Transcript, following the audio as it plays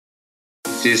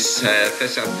This is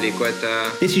Faisal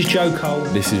Piliqueta. This is Joe Cole.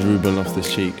 This is Ruben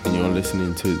Loftus-Cheek, and you're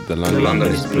listening to the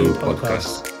London is Blue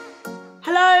podcast.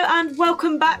 Hello and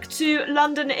welcome back to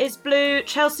London is Blue.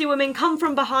 Chelsea women come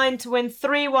from behind to win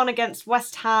 3-1 against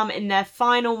West Ham in their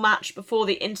final match before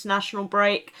the international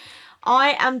break.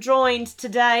 I am joined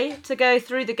today to go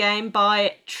through the game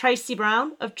by Tracy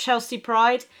Brown of Chelsea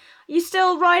Pride. Are you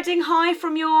still riding high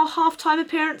from your half-time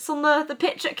appearance on the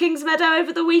pitch at Kingsmeadow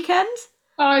over the weekend?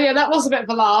 Oh yeah, that was a bit of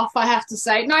a laugh, I have to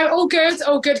say. No, all good,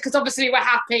 because obviously we're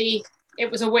happy it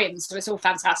was a win, so it's all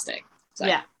fantastic. So.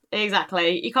 Yeah,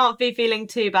 exactly. You can't be feeling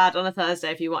too bad on a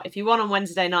Thursday if you won on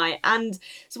Wednesday night. And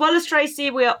as well as Tracy,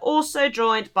 we are also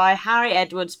joined by Harry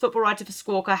Edwards, football writer for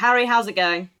Squawka. Harry, how's it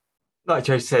going? Like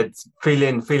Joe said,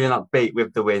 feeling upbeat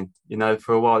with the win. You know,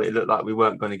 for a while it looked like we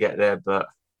weren't going to get there, but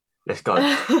let's go.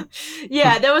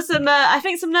 Yeah, there were some, I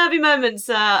think, some nervy moments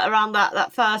around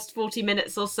that first 40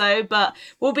 minutes or so. But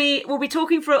we'll be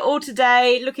talking through it all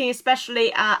today, looking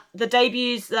especially at the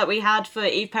debuts that we had for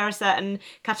Eve Perisset and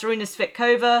Katarina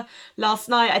Svitkova last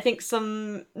night. I think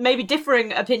some maybe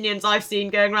differing opinions I've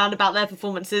seen going around about their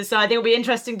performances. So I think it'll be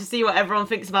interesting to see what everyone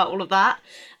thinks about all of that.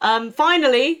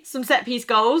 Finally, some set-piece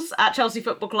goals at Chelsea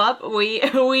Football Club.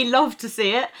 We love to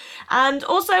see it. And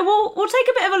also, we'll take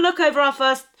a bit of a look over our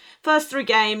first three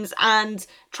games and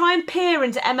try and peer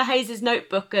into Emma Hayes'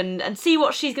 notebook and see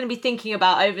what she's going to be thinking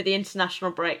about over the international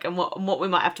break and what we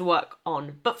might have to work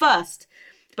on. But first,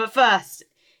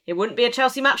 it wouldn't be a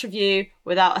Chelsea match review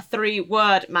without a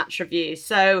 3-word match review.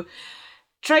 So,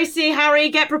 Tracy, Harry,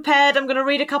 get prepared. I'm going to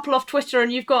read a couple off Twitter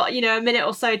and you've got, a minute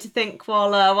or so to think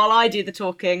while I do the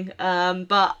talking.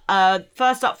 But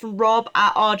first up from Rob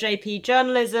at RJP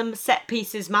Journalism, set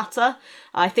pieces matter.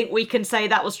 I think we can say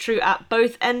that was true at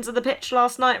both ends of the pitch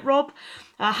last night, Rob.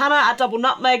 Hannah at Double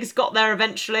Nutmegs got there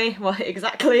eventually. Well,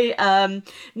 exactly.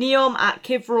 Neom at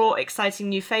Kivraw, exciting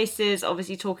new faces.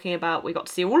 Obviously talking about, we got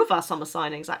to see all of our summer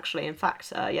signings actually, in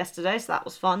fact, yesterday. So that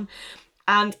was fun.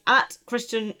 And at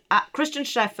Christian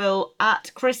Sheffield,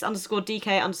 at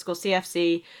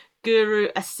Chris_DK_CFC, Guru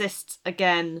assists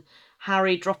again.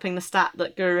 Harry dropping the stat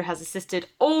that Guru has assisted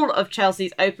all of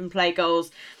Chelsea's open play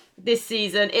goals this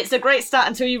season. It's a great stat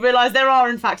until you realise there are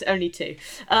in fact only 2.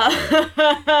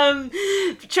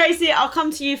 Tracy, I'll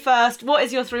come to you first. What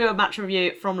is your 3-word match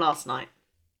review from last night?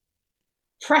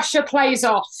 Pressure plays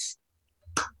off.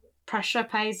 Pressure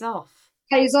pays off.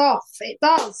 Pays off. It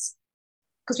does.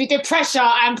 Because we did pressure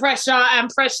and pressure and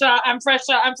pressure and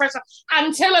pressure and pressure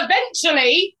until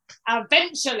eventually,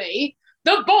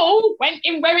 the ball went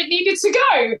in where it needed to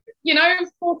go.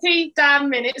 40 damn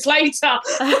minutes later.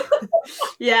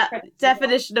 Yeah,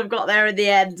 definition of got there in the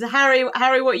end. Harry,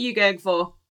 what are you going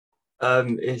for?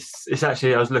 It's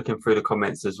actually, I was looking through the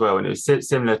comments as well, and it was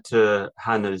similar to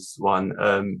Hannah's one.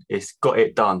 It's got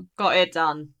it done. Got it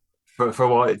done. For a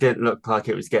while, it didn't look like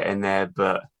it was getting there,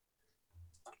 but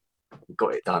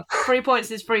got it done. 3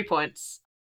 points is 3 points.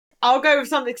 I'll go with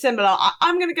something similar.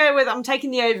 I'm going to go with, I'm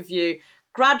taking the overview.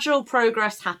 Gradual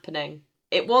progress happening.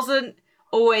 It wasn't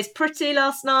always pretty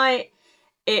last night.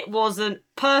 It wasn't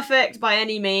perfect by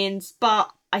any means, but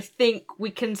I think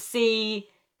we can see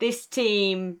this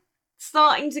team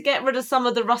starting to get rid of some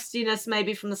of the rustiness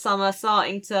maybe from the summer,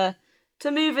 starting to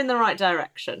move in the right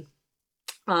direction.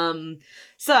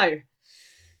 So,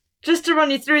 just to run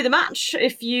you through the match,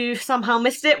 if you somehow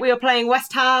missed it, we are playing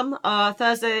West Ham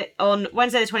on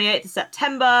Wednesday the 28th of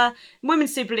September,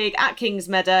 Women's Super League at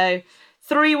Kingsmeadow.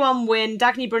 3-1 win.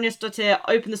 Dagny Brynjarsdottir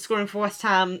opened the scoring for West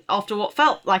Ham after what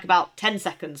felt like about 10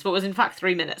 seconds, but was in fact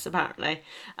 3 minutes apparently.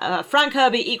 Frank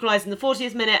Herbie equalised in the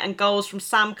 40th minute, and goals from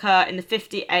Sam Kerr in the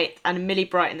 58th and Millie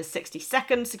Bright in the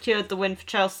 62nd secured the win for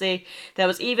Chelsea. There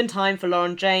was even time for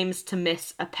Lauren James to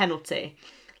miss a penalty.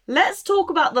 Let's talk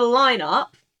about the lineup.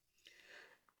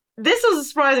 This was a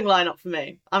surprising lineup for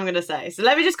me, I'm going to say. So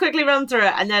let me just quickly run through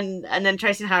it, and then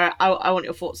Tracy and Harry, I want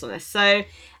your thoughts on this. So,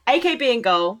 AKB in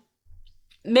goal,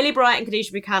 Millie Bright and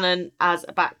Khadijah Buchanan as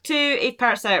a back 2, Eve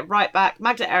Perisset at right back,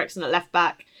 Magda Eriksson at left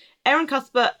back, Erin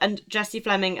Cuthbert and Jessie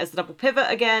Fleming as the double pivot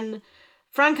again,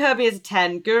 Frank Herbie as a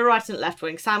 10, Guru Wrighton at left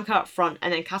wing, Sam Kerr up front,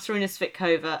 and then Katarina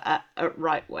Svitkova at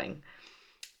right wing.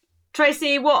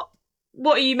 Tracy, what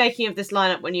are you making of this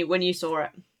lineup when you saw it?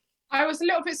 I was a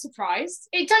little bit surprised.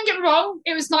 Don't get me wrong,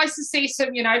 it was nice to see some,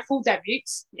 full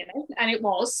debuts, and it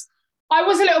was. I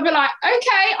was a little bit like,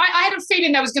 okay, I had a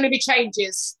feeling there was going to be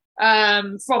changes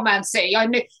from Man City. I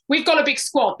knew we've got a big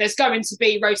squad. There's going to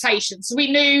be rotation. So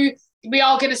we knew we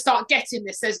are going to start getting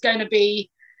this. There's going to be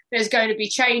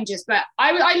changes. But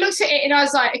I looked at it and I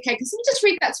was like, okay, can you just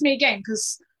read that to me again?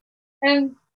 Because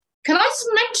can I just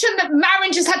mention that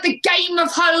Marin just had the game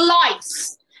of her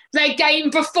life? their game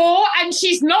before, and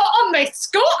she's not on this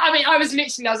score. I mean, I was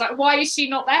like, why is she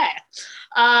not there?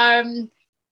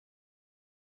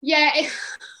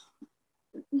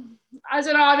 I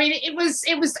don't know. I mean, it was.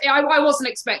 I wasn't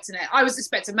expecting it. I was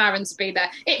expecting Maren to be there.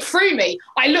 It threw me.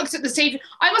 I looked at the TV.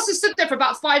 I must have stood there for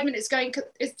about 5 minutes going,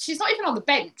 she's not even on the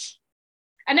bench.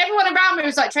 And everyone around me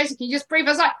was like, Tracy, can you just breathe?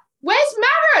 I was like, where's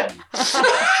Maren?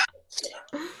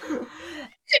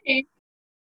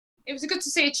 It was good to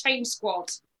see a change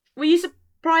squad. Were you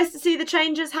surprised to see the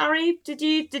changes, Harry? Did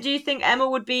you think Emma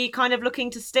would be kind of looking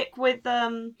to stick with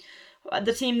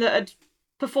the team that had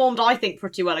performed, I think,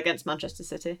 pretty well against Manchester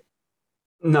City?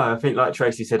 No, I think like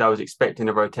Tracy said, I was expecting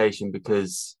a rotation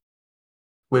because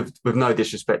with no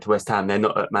disrespect to West Ham, they're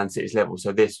not at Man City's level.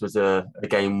 So this was a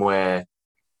game where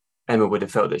Emma would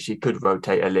have felt that she could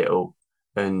rotate a little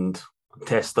and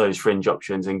test those fringe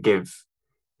options and give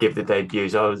the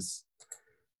debuts.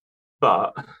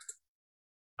 But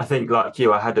I think like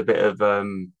you, I had a bit of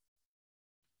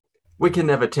we can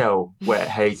never tell where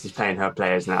Hayes is playing her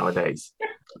players nowadays.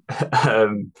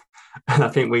 And I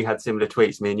think we had similar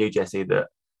tweets, me and you, Jesse, that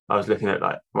I was looking at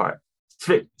like, right,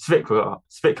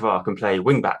 Svikvar can play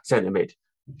wing back, centre mid.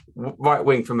 Right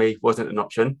wing for me wasn't an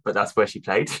option, but that's where she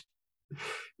played.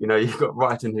 You know, you've got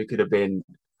Wrighton who could have been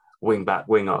wing back,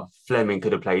 winger. Fleming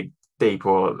could have played deep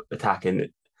or attacking.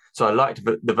 So I liked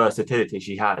the versatility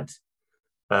she had.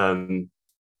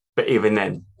 But even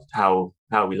then, how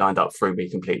we lined up threw me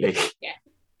completely.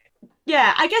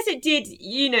 Yeah, I guess it did,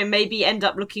 maybe end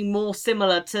up looking more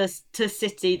similar to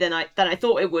City than I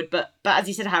thought it would. But as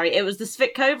you said, Harry, it was the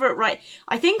Svitkova at right.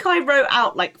 I think I wrote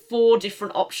out like 4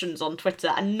 different options on Twitter,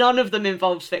 and none of them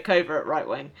involved Svitkova at right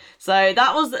wing. So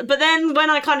that was. But then when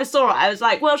I kind of saw it, I was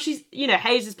like, well, she's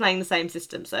Hayes is playing the same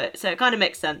system, so it kind of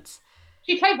makes sense.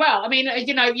 She played well. I mean,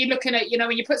 you're looking at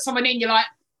when you put someone in, you're like,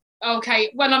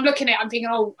 okay. When I'm looking at it, I'm thinking,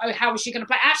 oh, how is she going to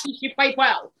play? Actually, she played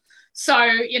well. So,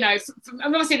 and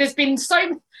obviously there's been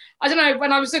I don't know,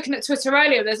 when I was looking at Twitter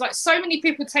earlier, there's like so many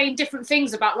people saying different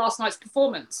things about last night's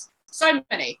performance. So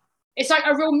many. It's like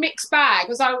a real mixed bag.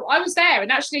 Because I was there and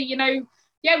actually,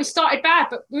 we started bad,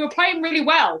 but we were playing really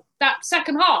well. That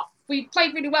second half, we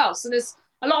played really well. So there's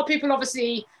a lot of people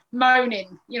obviously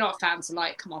moaning. Fans are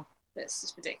like, come on, this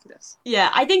is ridiculous.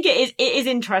 Yeah, I think it is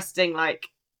interesting. Like,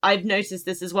 I've noticed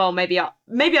this as well. Maybe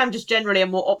I'm just generally a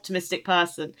more optimistic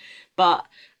person, but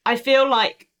I feel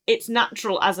like it's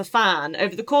natural as a fan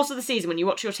over the course of the season when you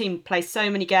watch your team play so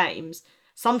many games.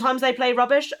 Sometimes they play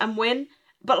rubbish and win,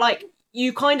 but like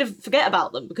you kind of forget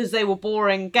about them because they were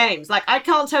boring games. Like I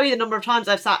can't tell you the number of times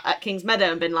I've sat at Kings Meadow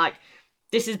and been like,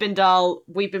 this has been dull,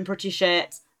 we've been pretty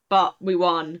shit, but we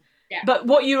won. Yeah. But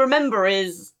what you remember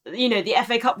is, the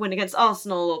FA Cup win against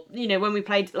Arsenal, or, when we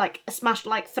played smashed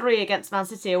 3 against Man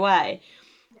City away.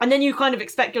 And then you kind of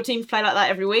expect your team to play like that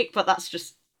every week, but that's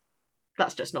just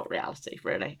not reality,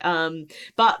 really.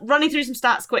 But running through some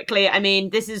stats quickly, I mean,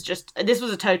 this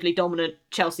was a totally dominant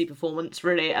Chelsea performance,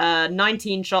 really.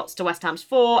 19 shots to West Ham's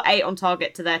 4, 8 on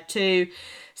target to their 2,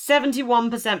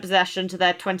 71% possession to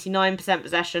their 29%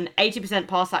 possession, 80%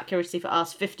 pass accuracy for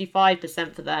us,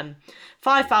 55% for them,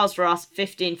 5 fouls for us,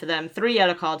 15 for them, 3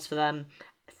 yellow cards for them,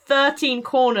 13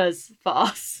 corners for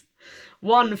us,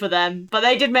 1 for them, but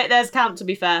they did make theirs count, to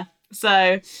be fair.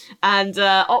 So, and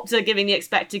Opta giving the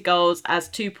expected goals as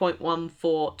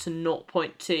 2.14 to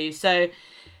 0.2. So,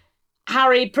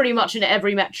 Harry, pretty much in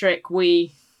every metric,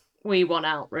 we won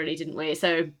out, really, didn't we?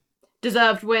 So,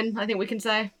 deserved win, I think we can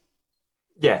say.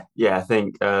 Yeah, I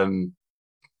think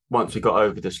once we got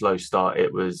over the slow start,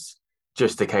 it was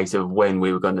just a case of when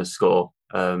we were going to score.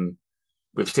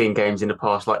 We've seen games in the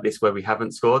past like this where we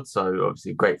haven't scored, so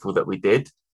obviously grateful that we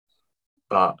did.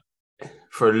 But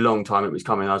for a long time it was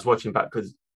coming. I was watching back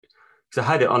because I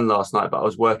had it on last night, but I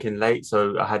was working late,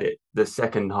 so I had the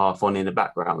second half on in the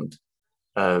background.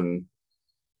 And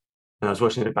I was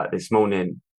watching it back this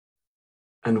morning,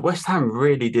 and West Ham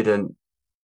really didn't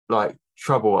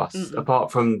trouble us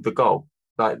apart from the goal.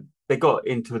 They got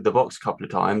into the box a couple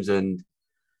of times and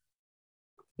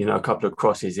a couple of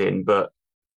crosses in, but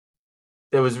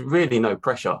there was really no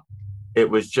pressure. It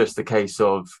was just a case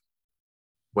of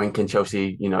when can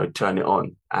Chelsea, turn it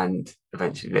on? And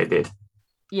eventually they did.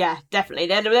 Yeah, definitely.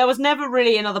 There was never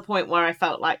really another point where I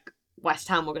felt like West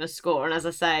Ham were going to score. And as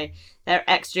I say, Their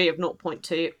XG of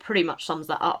 0.2 pretty much sums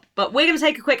that up. But we're going to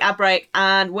take a quick ad break,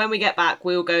 and when we get back,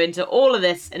 we'll go into all of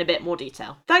this in a bit more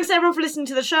detail. Thanks everyone for listening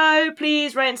to the show.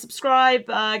 Please rate and subscribe.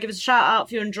 Give us a shout out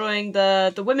if you're enjoying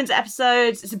the women's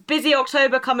episodes. It's a busy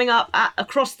October coming up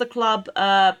across the club.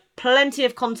 Plenty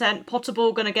of content.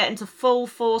 Potterball going to get into full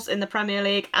force in the Premier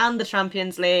League and the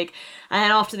Champions League. And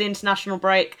then after the international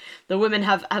break, the women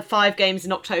have 5 games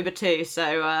in October too.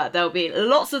 So there'll be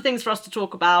lots of things for us to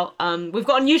talk about. We've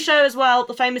got a new show as well,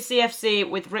 The Famous CFC,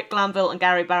 with Rick Glanville and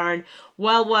Gary Barron.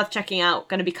 Well worth checking out.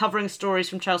 Going to be covering stories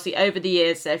from Chelsea over the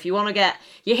years. So if you want to get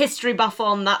your history buff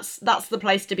on, that's the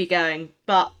place to be going.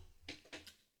 But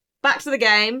back to the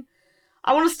game.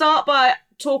 I want to start by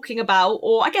talking about,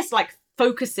 or I guess like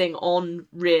focusing on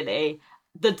really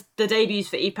the debuts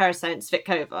for Eve Perisset and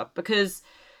Svitkova, because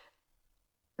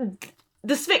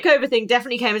the Svitkova thing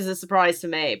definitely came as a surprise to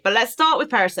me. But let's start with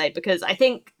Perisset, because I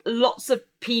think lots of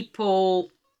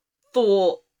people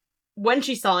thought when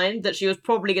she signed that she was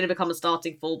probably going to become a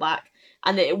starting fullback,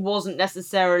 and that it wasn't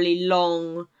necessarily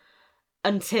long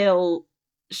until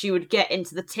she would get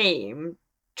into the team.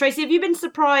 Tracy, have you been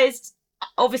surprised?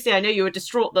 Obviously, I know you were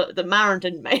distraught that Maren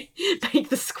didn't make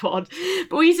the squad,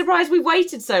 but were you surprised we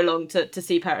waited so long to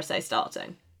see Perisset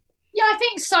starting? Yeah, I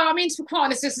think so. I mean, to be quite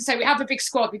honest, as I say, we have a big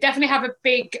squad. We definitely have a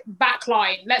big back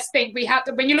line. Let's think, we have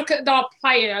when you look at our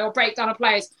player or breakdown of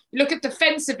players, you look at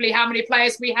defensively how many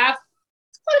players we have.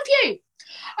 Quite a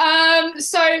few.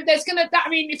 So there's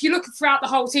if you look throughout the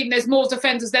whole team, there's more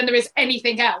defenders than there is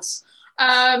anything else.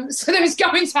 So there is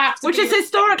going to have to Which has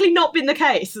historically not been the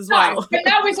case as well. But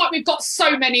now we've got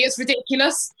so many, it's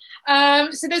ridiculous.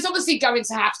 So there's obviously going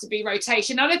to have to be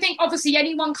rotation. And I think obviously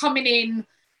anyone coming in,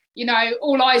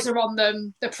 all eyes are on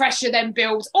them. The pressure then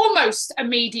builds almost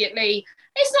immediately.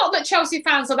 It's not that Chelsea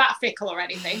fans are that fickle or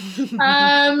anything. We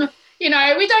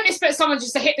don't expect someone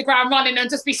just to hit the ground running and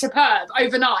just be superb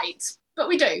overnight, but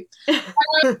we do.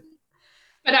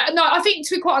 But no, I think,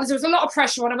 to be quite honest, there was a lot of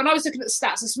pressure on her. When I was looking at the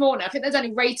stats this morning, I think they'd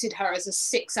only rated her as a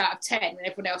 6 out of 10, and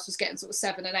everyone else was getting sort of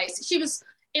 7 and 8. So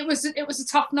it was a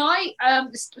tough night.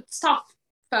 It's tough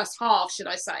first half, should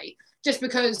I say, just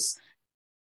because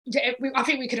I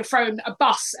think we could have thrown a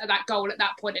bus at that goal at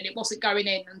that point, and it wasn't going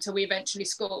in until we eventually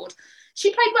scored.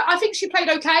 She played well. I think she played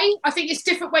okay. I think it's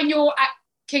different when you're at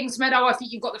Kingsmeadow. I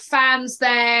think you've got the fans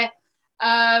there,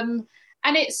 and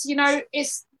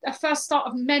it's a first start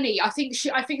of many. I think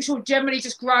she'll generally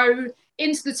just grow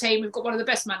into the team. We've got one of the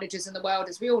best managers in the world,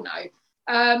 as we all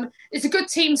know. It's a good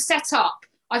team set up.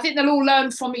 I think they'll all learn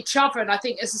from each other. And I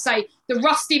think, as I say, the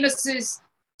rustiness is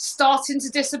starting to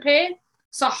disappear.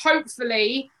 So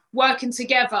hopefully, working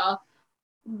together,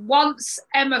 once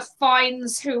Emma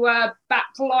finds who her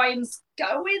backline's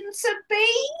going to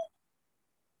be,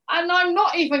 and I'm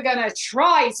not even going to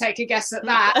try to take a guess at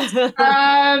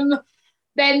that,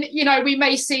 then, we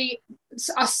may see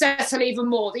us settle even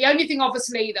more. The only thing,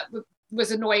 obviously, that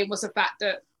was annoying was the fact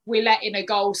that we let in a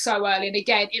goal so early. And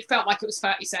again, it felt like it was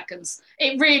 30 seconds.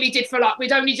 It really did feel like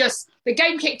the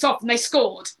game kicked off and they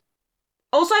scored.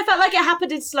 Also, I felt like it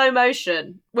happened in slow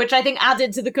motion, which I think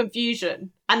added to the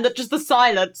confusion and just the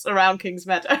silence around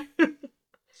Kingsmeadow.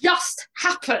 Just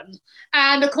happen.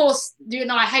 And of course, you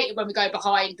and I hate it when we go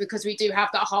behind, because we do have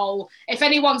that whole, if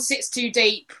anyone sits too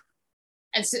deep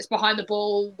and sits behind the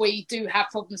ball, we do have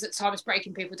problems at times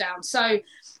breaking people down. So,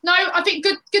 no, I think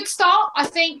good start. I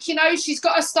think, she's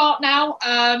got a start now.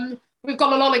 We've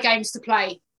got a lot of games to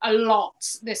play, a lot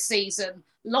this season.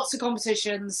 Lots of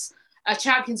competitions, a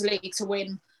Champions League to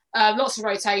win, lots of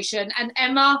rotation. And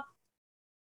Emma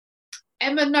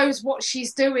knows what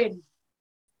she's doing.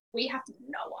 We have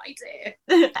no idea.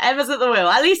 Emma's at the wheel.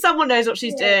 At least someone knows what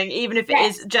she's doing, even if it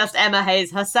is just Emma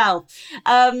Hayes herself.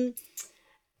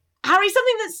 Harry,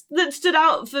 something that stood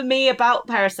out for me about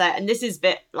Perisset, and this is a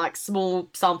bit like small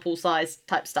sample size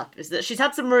type stuff, is that she's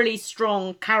had some really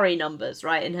strong carry numbers,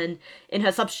 right, in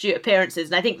her substitute appearances,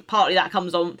 and I think partly that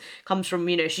comes from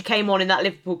she came on in that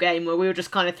Liverpool game where we were just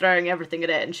kind of throwing everything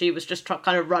at it, and she was just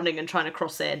kind of running and trying to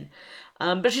cross in.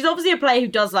 But she's obviously a player who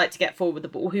does like to get forward with the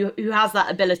ball, who has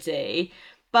that ability,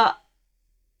 but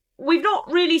we've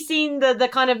not really seen the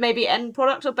kind of maybe end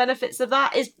product or benefits of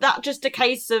that. Is that just a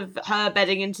case of her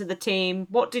bedding into the team?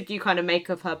 What did you kind of make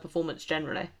of her performance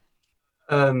generally?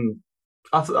 I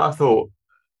thought,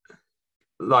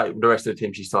 like the rest of the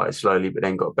team, she started slowly but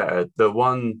then got better.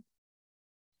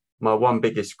 My one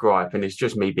biggest gripe, and it's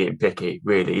just me being picky,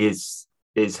 really, is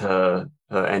her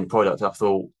end product. I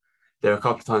thought there were a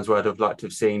couple of times where I'd have liked to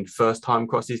have seen first-time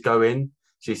crosses go in.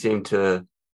 She seemed to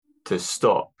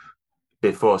stop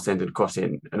before sending a cross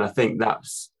in. And I think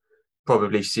that's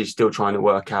probably, she's still trying to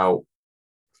work out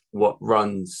what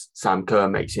runs Sam Kerr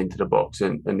makes into the box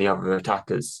and the other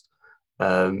attackers.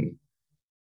 And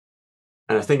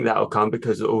I think that'll come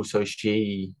because also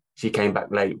she came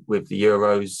back late with the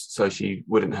Euros, so she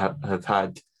wouldn't have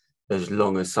had as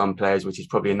long as some players, which is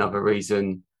probably another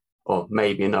reason, or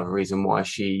maybe another reason why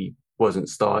she wasn't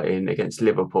starting against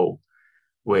Liverpool,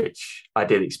 which I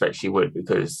did expect she would,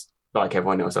 because like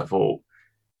everyone else, I thought,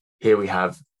 here we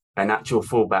have an actual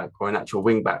fullback or an actual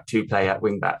wing back to play at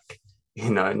wing back.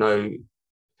 No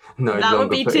that would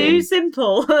be too in...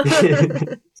 simple.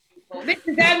 This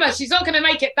is Emma. She's not going to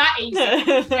make it that easy.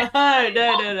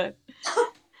 No.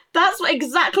 That's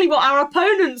exactly what our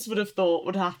opponents would have thought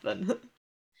would happen.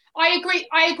 I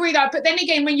agree that. But then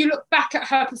again, when you look back at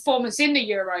her performance in the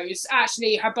Euros,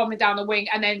 actually her bombing down the wing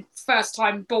and then first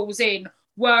time balls in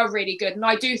were really good. And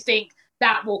I do think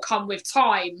that will come with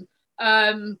time.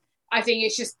 I think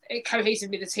it's just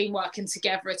cohesively the team working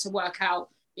together to work out,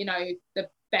 the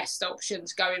best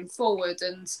options going forward.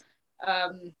 And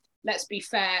let's be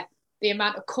fair, the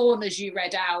amount of corners you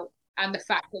read out and the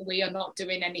fact that we are not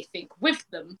doing anything with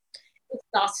them is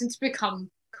starting to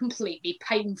become completely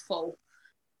painful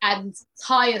and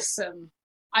tiresome.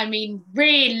 I mean,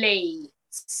 really,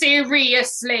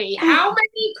 seriously, how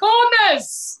many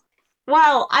corners?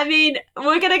 Well, I mean,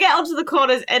 we're going to get onto the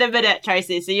corners in a minute,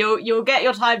 Tracy, so you'll get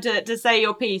your time to say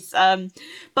your piece.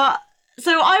 But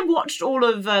so I watched all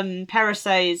of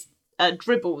Perisset's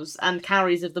dribbles and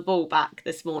carries of the ball back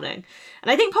this morning.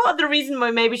 And I think part of the reason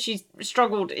why maybe she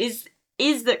struggled is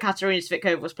that Katarina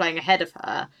Svitkova was playing ahead of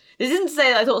her. This isn't to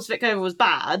say that I thought Svitkova was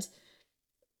bad.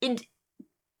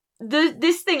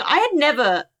 This thing, I had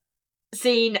never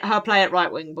seen her play at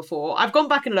right wing before. I've gone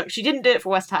back and looked. She didn't do it for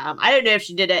West Ham. I don't know if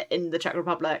she did it in the Czech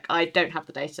Republic. I don't have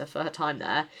the data for her time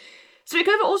there.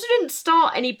 Svitkova also didn't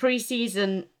start any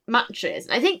pre-season matches.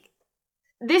 And I think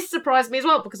this surprised me as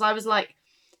well, because I was like,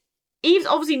 Eve's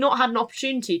obviously not had an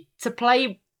opportunity to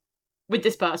play with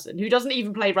this person who doesn't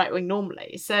even play right wing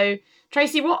normally. So,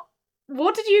 Tracy,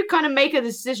 what did you kind of make of the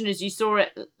decision as you saw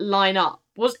it line up?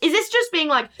 Is this just being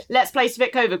like, let's play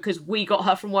Svitkova because we got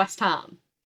her from West Ham?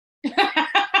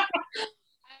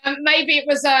 Maybe it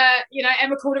was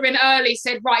Emma called her in early,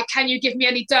 said, right, can you give me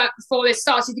any dirt before this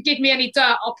starts? If you give me any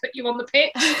dirt, I'll put you on the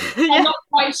pitch. Yeah. I'm not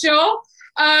quite sure.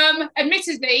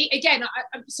 Admittedly, again,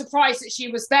 I'm surprised that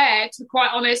she was there, to be quite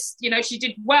honest. She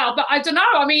did well, but I don't know.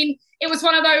 I mean, it was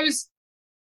one of those,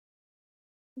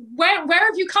 where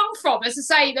have you come from? As I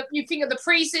say, that you think of the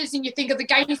pre-season, you think of the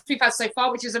games we've had so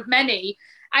far, which isn't many,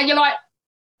 and you're like,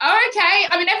 oh, okay.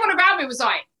 I mean, everyone around me was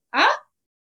like, huh?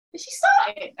 Is she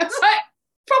starting? I was like,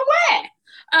 from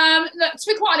where? Look, to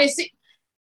be quite honest,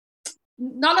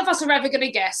 none of us are ever going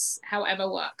to guess how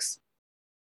Emma works.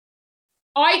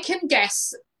 I can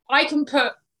guess, I can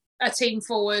put a team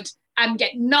forward and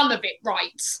get none of it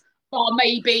right, bar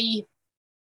maybe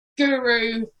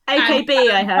Guru, AKB,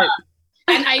 I hope.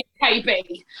 And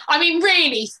AKB. I mean,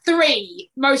 really, 3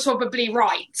 most probably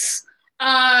right.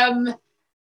 I mean,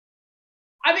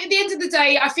 at the end of the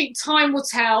day, I think time will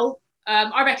tell.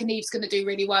 I reckon Eve's going to do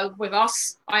really well with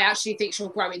us. I actually think she'll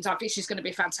grow into. I think she's going to be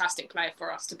a fantastic player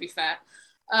for us, to be fair.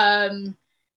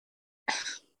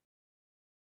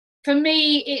 For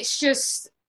me, it's just,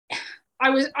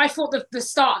 I thought the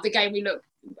start of the game, we looked,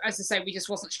 as I say, we just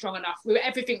wasn't strong enough.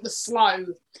 Everything was slow.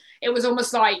 It was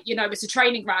almost like, it's a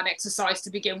training ground exercise to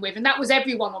begin with. And that was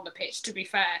everyone on the pitch, to be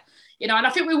fair. And I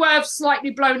think we were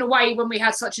slightly blown away when we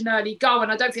had such an early goal.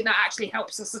 And I don't think that actually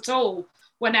helps us at all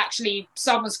when actually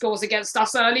someone scores against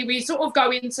us early. We sort of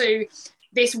go into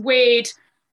this weird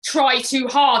try too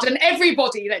hard, and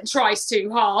everybody then tries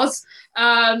too hard.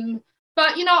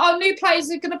 But, our new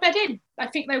players are going to bed in. I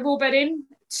think they will bed in.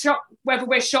 Whether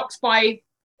we're shocked by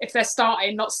if they're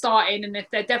starting, not starting, and if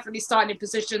they're definitely starting in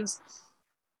positions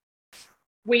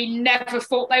we never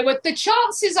thought they would. The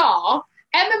chances are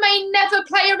Emma may never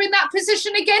play her in that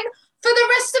position again for the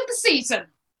rest of the season.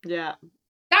 Yeah.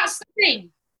 That's the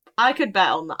thing. I could bet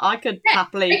on that. I could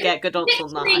happily get good odds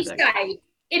on that, I think.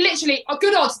 It literally are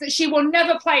good odds that she will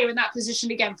never play her in that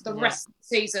position again for the rest of the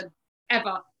season,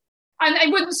 ever. And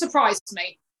it wouldn't surprise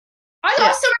me. I still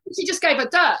reckon she just gave her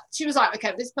dirt. She was like,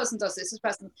 okay, this person does this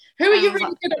person. Who are you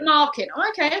really good at marking? Oh,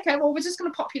 okay, well, we're just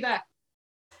going to pop you there.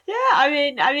 Yeah, I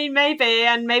mean,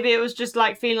 maybe it was just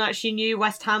like feeling like she knew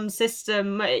West Ham's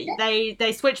system. Yeah.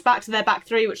 They switched back to their back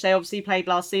 3, which they obviously played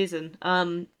last season.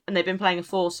 And they've been playing a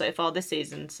 4 so far this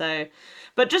season. So,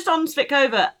 but just on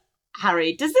Svitkova,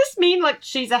 Harry, does this mean like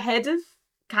she's ahead of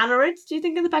Kaneryd, do you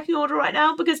think, in the pecking order right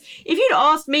now? Because if you'd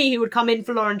asked me who would come in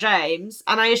for Lauren James,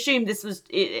 and I assumed this was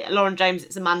Lauren James,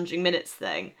 it's a managing minutes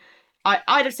thing,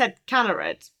 I'd have said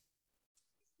Kaneryd.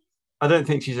 I don't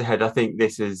think she's ahead. I think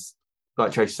this is,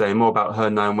 like Tracy's saying, more about her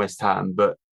knowing West Ham,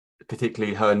 but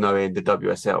particularly her knowing the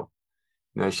WSL.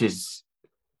 You know, she's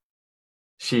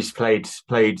played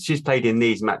in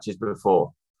these matches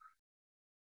before,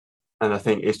 and I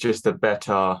think it's just a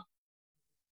better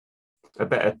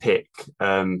pick.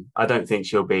 I don't think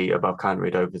she'll be above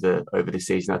Canrid over the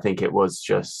season. I think it was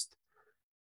just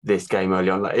this game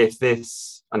early on. Like if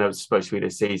this, I know it's supposed to be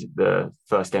the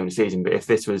first game of the season, but if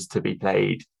this was to be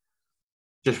played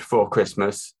just before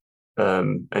Christmas,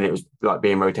 and it was like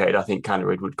being rotated, I think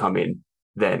Canrid would come in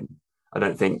then. I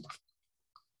don't think,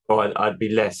 or I'd be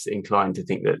less inclined to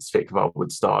think that Svikval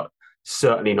would start.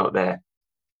 Certainly not there.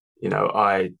 You know,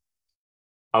 I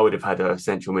would have had a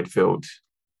central midfield,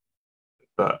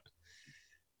 but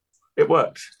it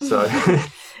worked. So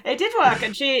it did work,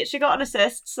 and she got an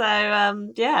assist. So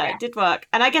it did work,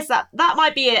 and I guess that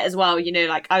might be it as well. You know,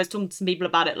 like I was talking to some people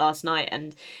about it last night,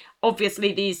 and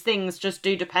obviously these things just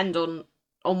do depend on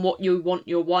what you want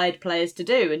your wide players to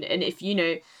do, and if you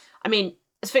know, I mean,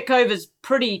 Svitkova's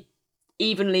pretty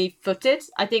evenly footed.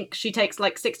 I think she takes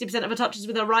like 60% of her touches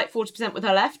with her right, 40% with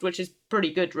her left, which is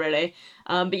pretty good, really.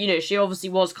 But you know, she obviously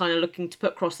was kind of looking to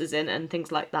put crosses in and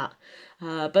things like that.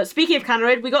 But speaking of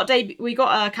Canrid, we got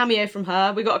a cameo from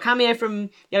her. We got a cameo from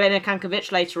Jelena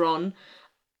Kankovic later on.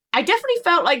 I definitely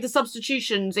felt like the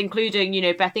substitutions, including, you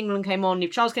know, Beth England came on,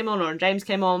 Niamh Charles came on, Lauren James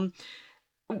came on,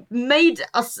 made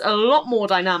us a lot more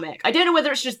dynamic. I don't know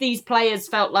whether it's just these players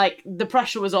felt like the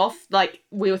pressure was off, like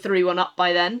we were 3-1 up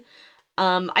by then.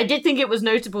 I did think it was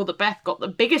notable that Beth got the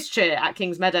biggest cheer at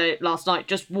Kingsmeadow last night,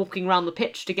 just walking around the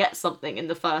pitch to get something in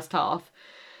the first half.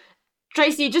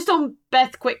 Tracy, just on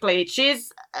Beth quickly, she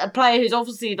is a player who's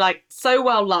obviously like so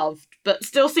well loved, but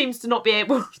still seems to not be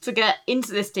able to get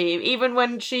into this team, even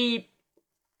when she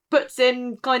puts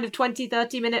in kind of 20,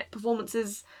 30-minute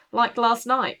performances like last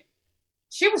night.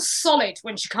 She was solid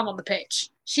when she came on the pitch.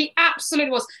 She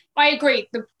absolutely was. I agree.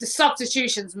 The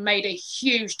substitutions made a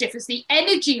huge difference. The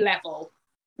energy level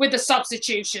with the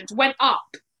substitutions went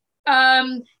up.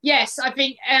 Yes, I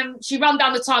think she ran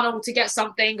down the tunnel to get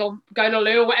something or go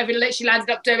Lulu or whatever she landed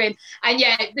up doing. And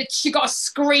yeah, she got a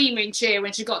screaming cheer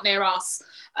when she got near us.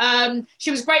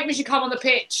 She was great when she came on the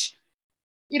pitch.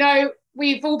 You know,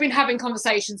 we've all been having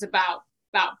conversations about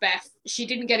Beth. She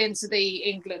didn't get into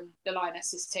the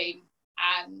Lionesses team.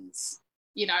 And,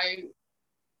 you know,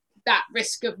 that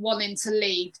risk of wanting to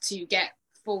leave to get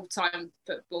full-time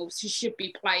football, she should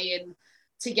be playing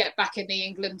to get back in the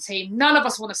England team. None of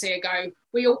us want to see her go.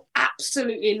 We all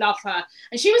absolutely love her.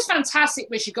 And she was fantastic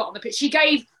when she got on the pitch. She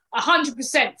gave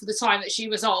 100% for the time that she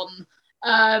was on.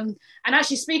 And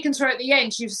actually speaking to her at the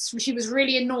end, she was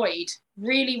really annoyed,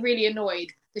 really, really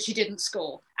annoyed that she didn't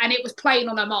score. And it was playing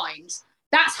on her mind.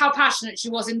 That's how passionate she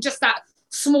was in just that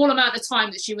small amount of time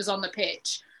that she was on the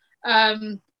pitch.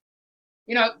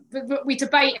 You know, we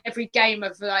debate every game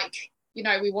of like, you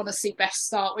know, we want to see Beth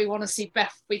start. We want to see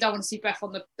Beth. We don't want to see Beth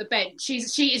on the bench.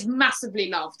 She is massively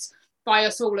loved by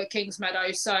us all at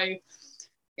Kingsmeadow. So,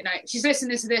 you know, she's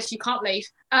listening to this. You can't leave.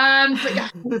 But yeah,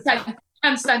 I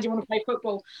understand you want to play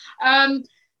football.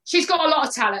 She's got a lot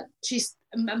of talent. She's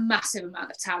a massive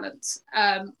amount of talent.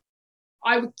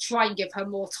 I would try and give her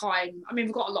more time. I mean,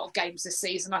 we've got a lot of games this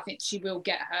season. I think she will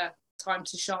get her time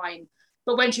to shine.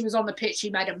 But when she was on the pitch,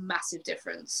 she made a massive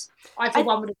difference. I, for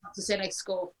one, would have loved to see her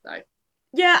score, though.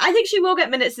 Yeah, I think she will get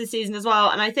minutes this season as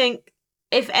well. And I think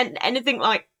if anything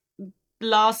like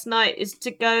last night is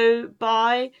to go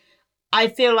by, I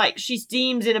feel like she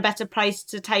seems in a better place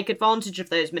to take advantage of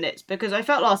those minutes, because I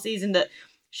felt last season that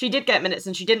she did get minutes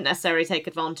and she didn't necessarily take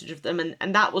advantage of them.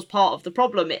 And that was part of the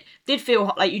problem. It did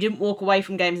feel like you didn't walk away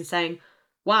from games and saying,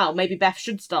 wow, maybe Beth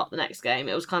should start the next game.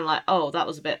 It was kind of like, oh, that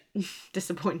was a bit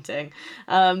disappointing.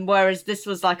 Whereas this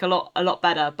was like a lot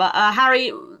better. But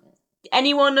Harry,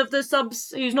 anyone of the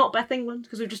subs who's not Beth England,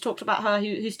 because we've just talked about her,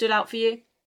 who stood out for you?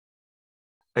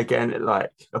 Again,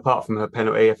 like apart from her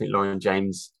penalty, I think Lauren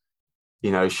James,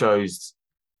 you know, shows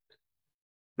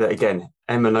that again,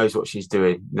 Emma knows what she's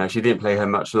doing. You know, she didn't play her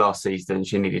much last season.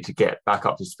 She needed to get back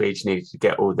up to speed. She needed to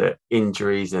get all the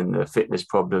injuries and the fitness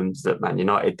problems that Man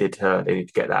United did her. They need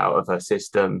to get that out of her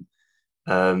system.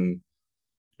 And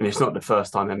it's not the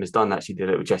first time Emma's done that. She did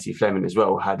it with Jessie Fleming as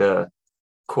well. Had a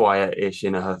quiet-ish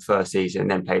in her first season,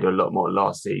 then played a lot more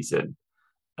last season.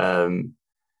 And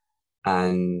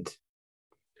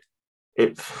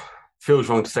it feels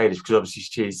wrong to say this because obviously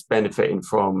she's benefiting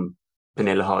from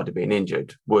Pernille Harder being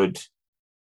injured. Would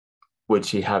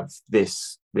she have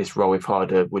this role if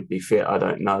Harder would be fit? I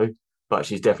don't know, but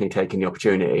she's definitely taken the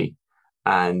opportunity,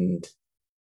 and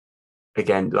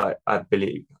again, like I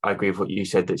agree with what you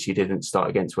said, that she didn't start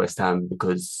against West Ham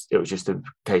because it was just a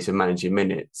case of managing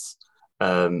minutes.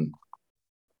 I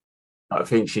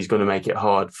think she's going to make it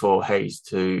hard for Hayes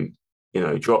to,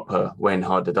 drop her when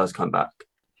Harder does come back.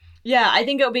 Yeah, I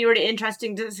think it'll be really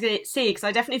interesting to see, because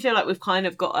I definitely feel like we've kind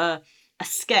of got a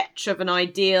sketch of an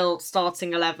ideal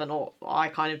starting 11, or I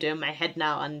kind of do in my head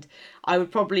now, and I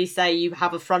would probably say you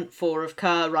have a front four of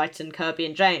Kerr, Wright, and Kirby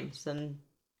and James, and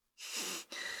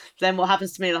then what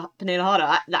happens to Pernille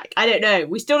Harder? I don't know.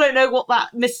 We still don't know what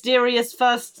that mysterious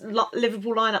first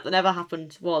Liverpool lineup that never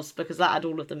happened was, because that had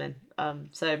all of them in.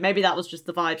 So maybe that was just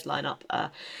the vibes lineup.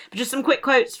 But just some quick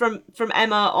quotes from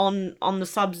Emma on the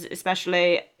subs,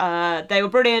 especially. They were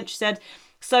brilliant. She said,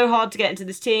 "So hard to get into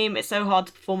this team. It's so hard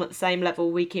to perform at the same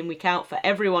level week in, week out for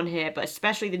everyone here, but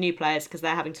especially the new players, because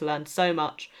they're having to learn so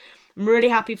much. I'm really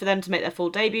happy for them to make their full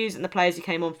debuts, and the players who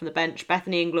came on from the bench.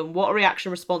 Bethany England, what a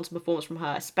reaction, response and performance from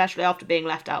her, especially after being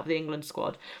left out of the England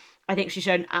squad. I think she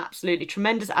showed an absolutely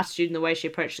tremendous attitude in the way she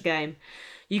approached the game.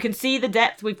 You can see the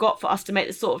depth we've got for us to make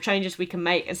the sort of changes we can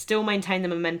make and still maintain the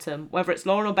momentum, whether it's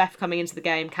Lauren or Beth coming into the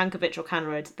game, Kankovic or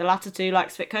Kanrod. The latter two, like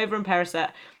Svitkova and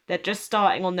Periset, they're just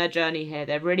starting on their journey here.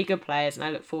 They're really good players, and I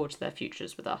look forward to their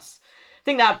futures with us." I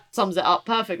think that sums it up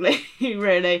perfectly,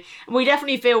 really. And we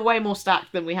definitely feel way more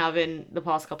stacked than we have in the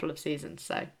past couple of seasons,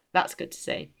 so that's good to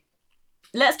see.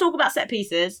 Let's talk about set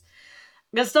pieces.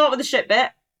 I'm going to start with the shit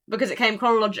bit, because it came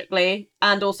chronologically,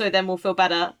 and also then we'll feel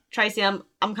better. Tracy,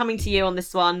 I'm coming to you on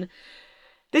this one.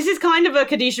 This is kind of a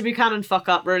Kadisha Buchanan fuck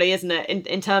up, really, isn't it,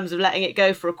 in terms of letting it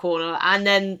go for a corner, and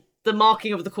then the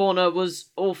marking of the corner was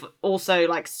also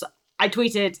like... I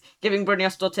tweeted, giving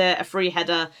Brynjarsdottir a free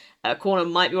header at a corner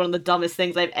might be one of the dumbest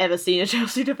things I've ever seen a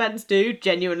Chelsea defence do,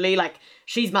 genuinely. Like,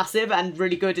 she's massive and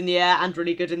really good in the air and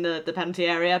really good in the penalty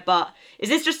area. But is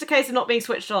this just a case of not being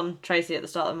switched on, Tracy, at the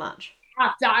start of the match?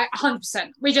 100%.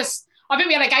 I think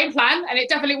we had a game plan, and it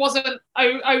definitely wasn't,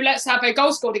 let's have a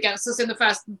goal scored against us in the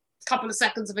first couple of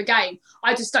seconds of a game.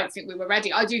 I just don't think we were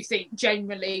ready. I do think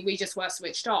genuinely we just were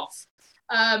switched off.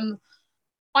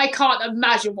 I can't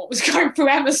imagine what was going through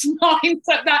Emma's mind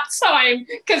at that time,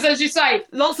 because, as you say...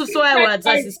 Lots of swear words,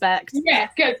 I suspect. Yeah,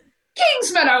 because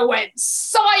Kingsmeadow went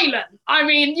silent. I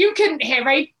mean, you couldn't hear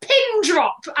a pin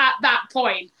drop at that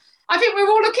point. I think we were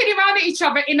all looking around at each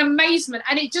other in amazement,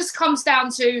 and it just comes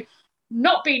down to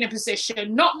not being in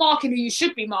position, not marking who you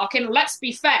should be marking, let's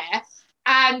be fair,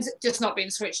 and just not being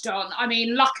switched on. I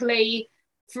mean, luckily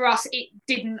for us, it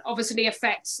didn't obviously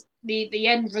affect the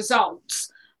end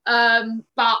results.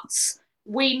 But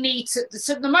we need to,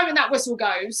 so the moment that whistle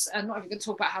goes, and I'm not even going to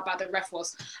talk about how bad the ref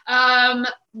was,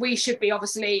 we should be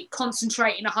obviously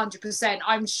concentrating 100%.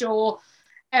 I'm sure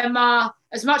Emma,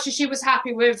 as much as she was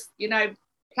happy with,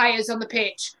 players on the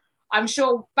pitch, I'm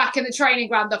sure back in the training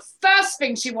ground, the first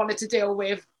thing she wanted to deal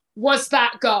with was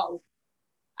that goal.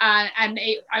 And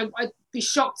I'd be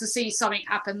shocked to see something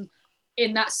happen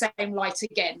in that same light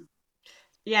again.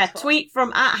 Yeah, tweet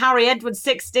from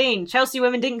 @HarryEdwards16. Chelsea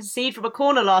women didn't concede from a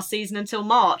corner last season until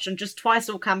March, and just twice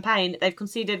all campaign they've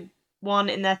conceded one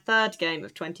in their third game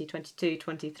of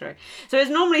 2022-23. So it's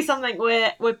normally something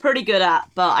we're pretty good at,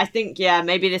 but I think,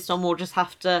 maybe this one we'll just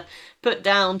have to put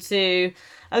down to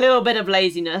a little bit of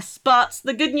laziness. But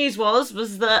the good news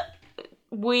was that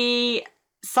we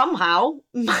somehow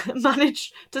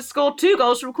managed to score 2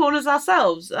 goals from corners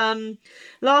ourselves.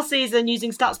 Last season,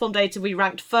 using StatsBomb data, we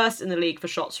ranked first in the league for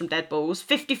shots from dead balls.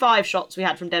 55 shots we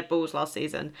had from dead balls last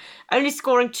season, only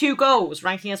scoring 2 goals,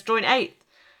 ranking us joint 8th.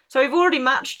 So we've already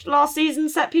matched last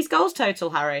season's set-piece goals total,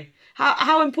 Harry.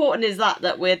 How important is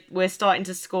that we're starting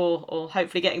to score, or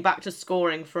hopefully getting back to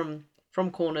scoring from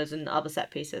corners and other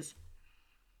set pieces?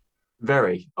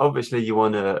 Very. Obviously, you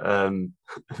want to...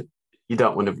 you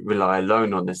don't want to rely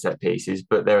alone on the set pieces,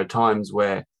 but there are times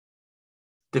where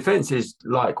defences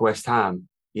like West Ham,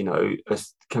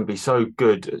 can be so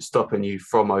good at stopping you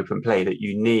from open play that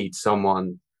you need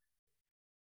someone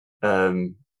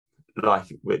like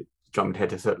with jumping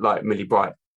headers like Millie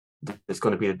Bright, that's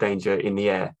going to be the danger in the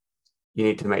air. You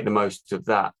need to make the most of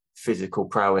that physical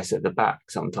prowess at the back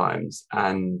sometimes.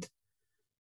 And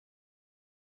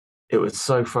it was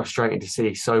so frustrating to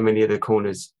see so many of the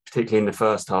corners, particularly in the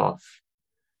first half,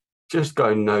 just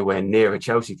going nowhere near a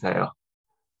Chelsea player.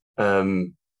 There's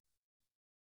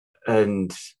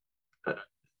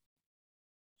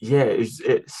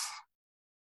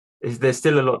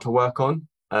still a lot to work on.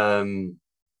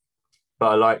 But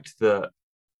I liked the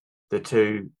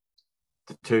two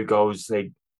goals.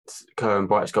 Kerr and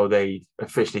Bright's goal, they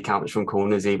officially count from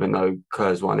corners, even though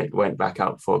Kerr's one, it went back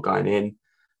out before going in.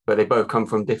 But they both come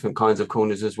from different kinds of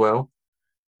corners as well.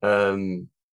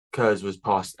 Kerr's was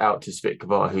passed out to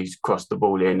Svitkova, who's crossed the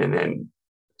ball in, and then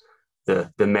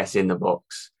the mess in the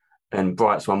box. And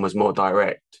Bright's one was more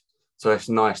direct. So it's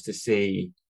nice to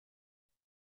see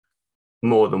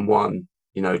more than one,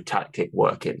 tactic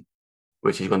working,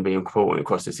 which is going to be important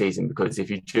across the season, because if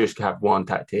you just have one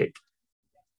tactic,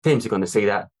 teams are going to see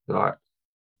that. Like,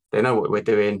 they know what we're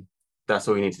doing. That's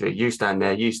all you need to do. You stand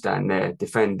there,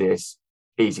 defend this,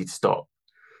 easy to stop.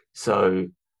 So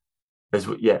as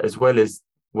well as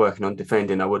working on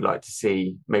defending, I would like to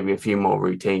see maybe a few more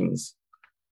routines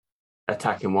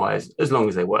attacking wise, as long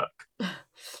as they work.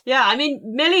 Yeah, I mean,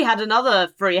 Millie had another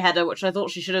free header, which I thought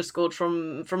she should have scored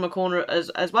from a corner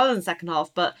as well in the second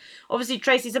half. But obviously,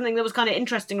 Tracy, something that was kind of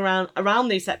interesting around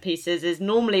these set pieces is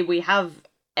normally we have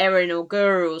Erin or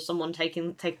Guru or someone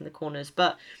taking the corners,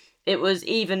 but it was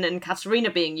Even and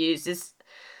Katarina being used. Is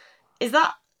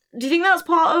that? Do you think that's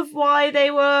part of why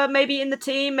they were maybe in the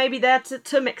team, maybe there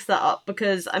to mix that up?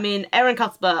 Because I mean, Erin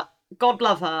Cuthbert, God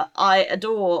love her, I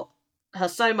adore her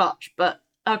so much, but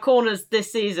her corners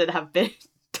this season have been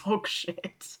dog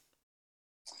shit.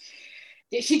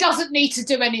 She doesn't need to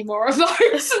do any more of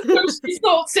those until she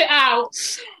sorts it out.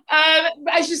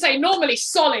 As you say, normally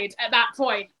solid at that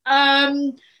point.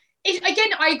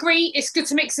 Again, I agree, it's good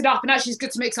to mix it up, and actually it's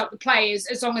good to mix up the players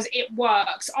as long as it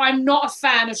works. I'm not a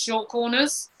fan of short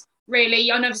corners, really.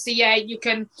 And obviously, you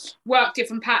can work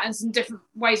different patterns and different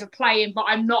ways of playing, but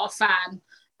I'm not a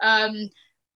fan.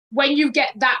 When you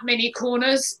get that many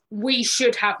corners, we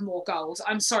should have more goals.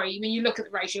 I'm sorry. I mean, you look at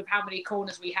the ratio of how many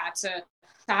corners we had to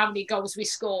how many goals we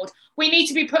scored. We need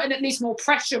to be putting at least more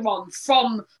pressure on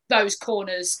from those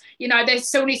corners. There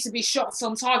still needs to be shots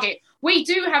on target. We've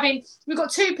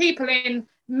got two people in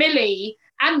Millie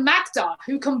and Magda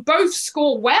who can both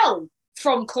score well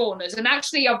from corners and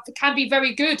actually can be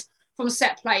very good from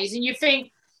set plays. And you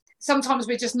think sometimes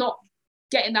we're just not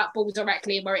getting that ball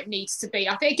directly and where it needs to be.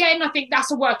 I think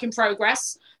that's a work in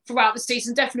progress throughout the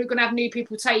season. Definitely going to have new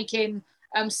people taking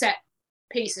set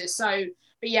pieces. So,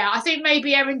 but yeah, I think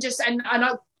maybe Erin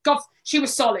she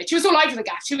was solid. She was all over the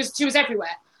gaff. She was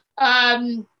everywhere.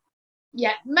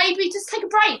 Maybe just take a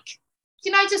break.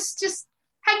 Just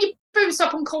hang your boots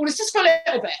up on corners just for a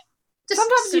little bit.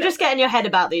 Sometimes you just get in your head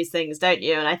about these things, don't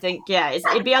you? And I think,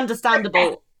 it'd be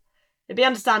understandable. It'd be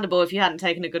understandable if you hadn't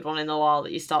taken a good one in a while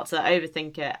that you start to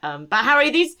overthink it. But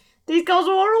Harry, these goals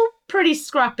were all pretty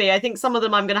scrappy. I think some of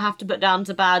them I'm going to have to put down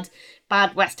to bad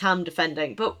West Ham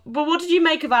defending. But what did you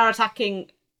make of our attacking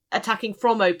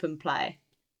from open play?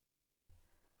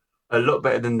 A lot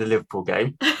better than the Liverpool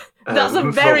game. That's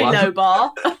a very low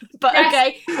bar. But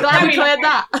okay, glad we cleared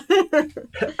that.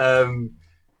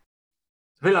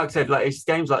 I think, like I said, it's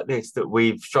games like this that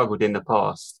we've struggled in the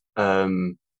past.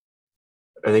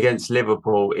 And against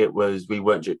Liverpool, it was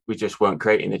we just weren't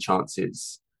creating the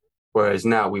chances. Whereas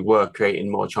now we were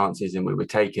creating more chances and we were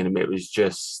taking them. It was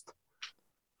just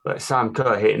like Sam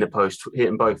Kerr hitting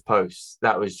both posts.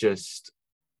 That's just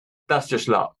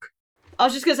luck. I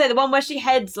was just going to say the one where she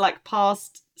heads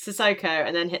past Sissoko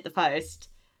and then hit the post.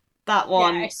 That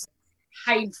one. Yeah, it's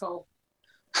painful.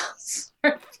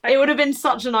 It would have been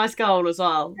such a nice goal as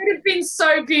well. It would have been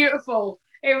so beautiful.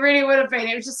 It really would have been.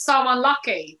 It was just so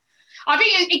unlucky. I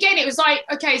think, again, it was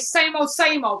okay, same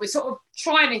old. We're sort of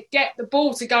trying to get the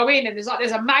ball to go in, and there's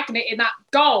a magnet in that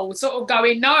goal sort of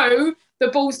going, no, the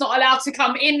ball's not allowed to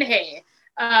come in here.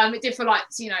 It did feel like,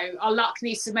 our luck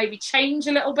needs to maybe change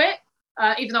a little bit,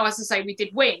 even though, as I say, we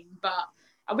did win. But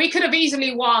we could have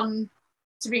easily won,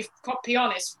 to be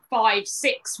honest,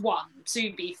 5-6-1,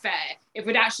 to be fair, if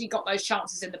we'd actually got those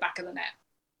chances in the back of the net.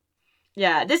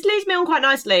 Yeah, this leads me on quite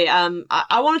nicely. I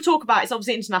want to talk about, it's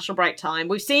obviously international break time.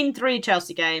 We've seen 3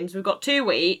 Chelsea games. We've got 2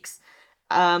 weeks.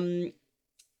 Something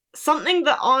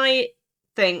that I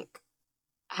think,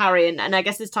 Harry, and I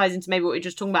guess this ties into maybe what we were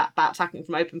just talking about attacking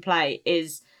from open play,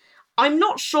 is I'm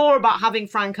not sure about having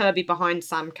Fran Kirby behind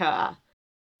Sam Kerr.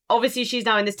 Obviously, she's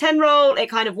now in this 10 role. It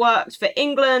kind of worked for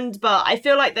England, but I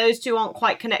feel like those two aren't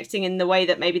quite connecting in the way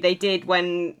that maybe they did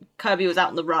when Kirby was out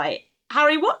on the right.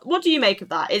 Harry, what do you make of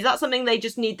that? Is that something they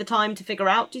just need the time to figure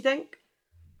out, do you think?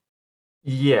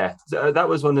 Yeah, that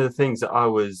was one of the things that I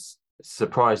was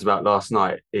surprised about last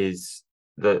night, is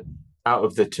that out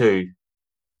of the two,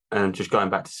 and just going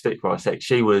back to Svik for a sec,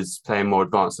 she was playing more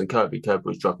advanced than Kirby. Kirby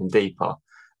was dropping deeper.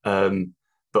 But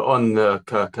on the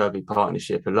Kirby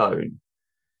partnership alone,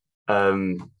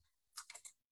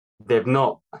 they've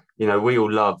not, we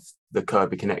all love the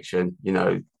Kirby connection,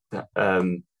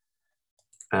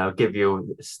 I'll give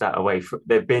you a stat away.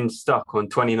 They've been stuck on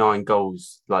 29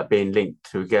 goals, being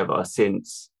linked together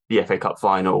since the FA Cup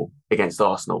final against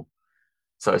Arsenal.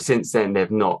 So since then, they've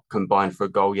not combined for a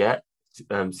goal yet.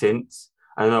 Since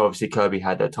I know obviously Kirby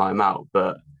had a timeout,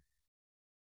 but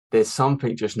there's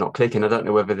something just not clicking. I don't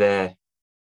know whether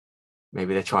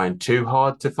maybe they're trying too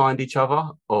hard to find each other,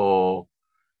 or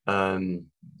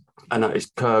I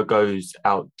noticed Kerr goes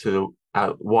out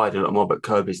wide a lot more, but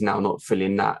Kirby's now not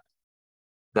filling that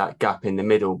gap in the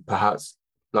middle. Perhaps,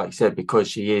 like you said, because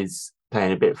she is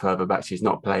playing a bit further back, she's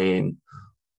not playing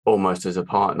almost as a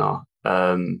partner.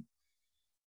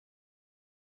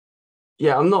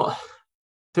 Yeah, I'm not.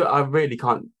 I really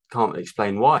can't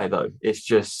explain why though. It's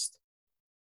just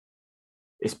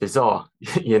it's bizarre.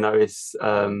 It's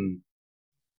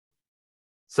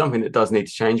something that does need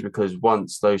to change, because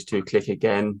once those two click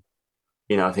again,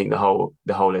 I think the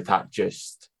whole attack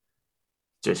just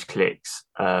clicks.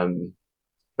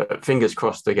 But fingers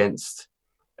crossed against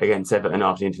Everton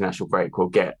after the international break, we'll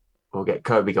get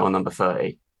Kirby goal number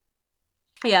 30.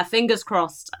 Yeah, fingers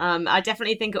crossed. I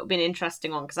definitely think it will be an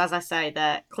interesting one, because as I say,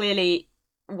 they're clearly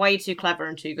way too clever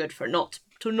and too good for it not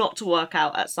to work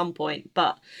out at some point.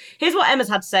 But here's what Emma's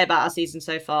had to say about our season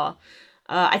so far.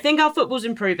 I think our football's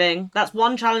improving. That's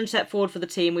one challenge set forward for the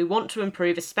team. We want to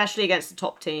improve, especially against the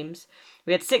top teams.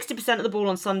 We had 60% of the ball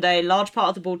on Sunday, large part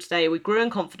of the ball today. We grew in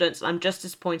confidence, and I'm just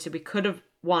disappointed we could have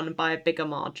won by a bigger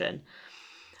margin.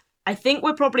 I think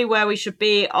we're probably where we should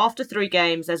be after 3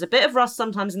 games. There's a bit of rust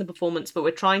sometimes in the performance, but we're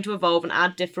trying to evolve and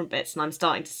add different bits, and I'm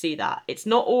starting to see that. It's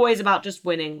not always about just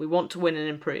winning. We want to win and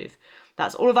improve.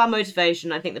 That's all of our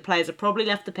motivation. I think the players have probably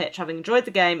left the pitch having enjoyed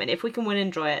the game, and if we can win and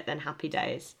enjoy it, then happy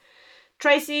days.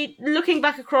 Tracy, looking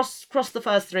back across the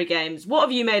first 3 games, what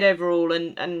have you made overall,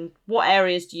 and what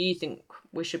areas do you think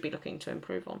we should be looking to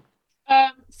improve on?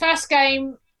 First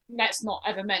game, let's not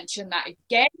ever mention that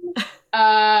again.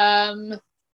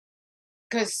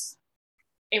 Because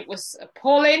it was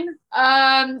appalling.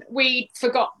 We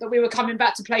forgot that we were coming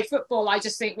back to play football. I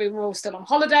just think we were all still on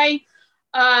holiday.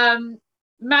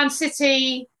 Man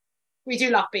City, we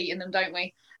do love beating them, don't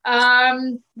we?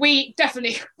 We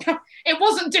definitely, it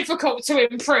wasn't difficult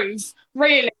to improve,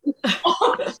 really,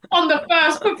 on the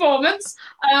first performance.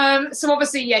 So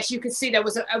obviously, yes, you could see there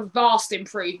was a vast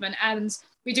improvement, and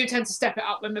we do tend to step it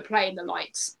up when we're playing the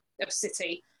likes of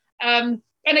City.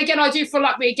 And again, I do feel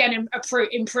like we again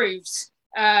improved.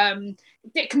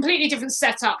 Completely different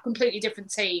setup, completely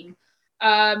different team.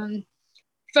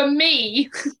 For me,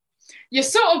 you're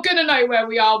sort of going to know where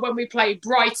we are when we play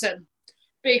Brighton,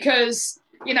 because,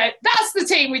 that's the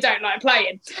team we don't like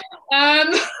playing.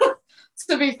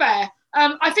 To be fair,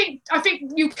 I think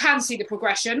you can see the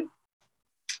progression.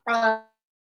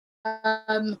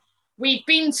 We've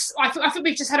been, I think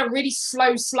we've just had a really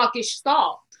slow, sluggish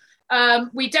start.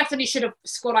 We definitely should have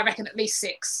scored, I reckon, at least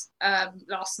 6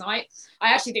 last night.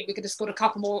 I actually think we could have scored a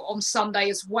couple more on Sunday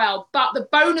as well. But the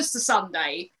bonus to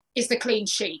Sunday is the clean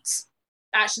sheet.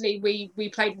 Actually, we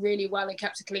played really well and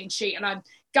kept a clean sheet, and I'm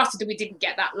gutted that we didn't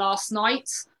get that last night.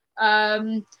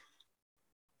 I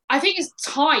think it's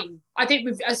time. I think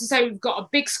as I say, we've got a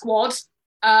big squad.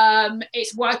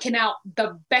 It's working out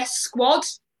the best squad.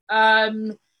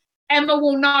 Emma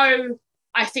will know,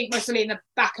 I think, mostly in the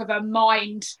back of her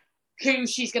mind, who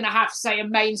she's going to have, say, a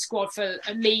main squad for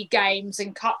league games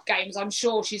and cup games. I'm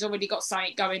sure she's already got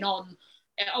something going on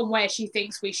where she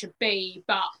thinks we should be.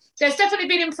 But there's definitely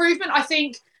been improvement. I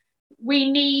think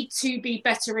we need to be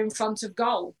better in front of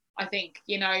goal. I think,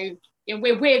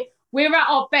 we're at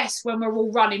our best when we're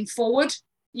all running forward.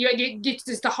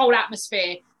 Just the whole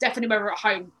atmosphere, definitely when we're at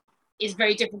home, is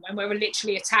very different when we're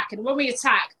literally attacking. When we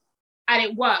attack and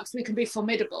it works, we can be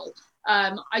formidable.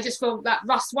 I just feel that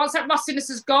once that rustiness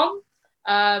is gone,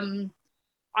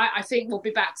 I think we'll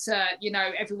be back to,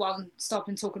 everyone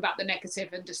stopping talking about the negative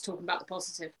and just talking about the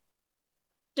positive.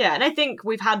 Yeah, and I think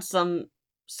we've had some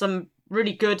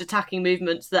really good attacking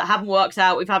movements that haven't worked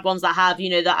out. We've had ones that have,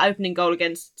 that opening goal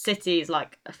against City is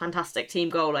like a fantastic team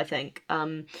goal, I think.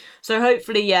 So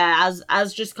hopefully, yeah,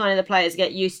 as just kind of the players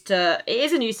get used to, it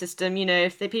is a new system,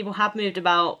 if the people have moved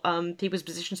about, people's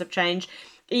positions have changed.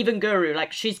 Even Guru,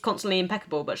 she's constantly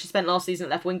impeccable, but she spent last season at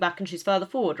left wing back and she's further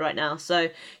forward right now. So,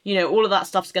 all of that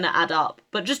stuff's going to add up.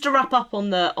 But just to wrap up on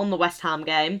the West Ham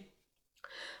game,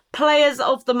 players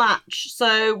of the match.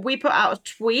 So we put out a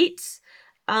tweet.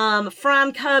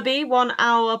 Fran Kirby won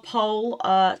our poll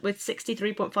with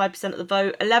 63.5% of the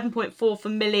vote, 11.4 for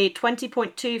Millie,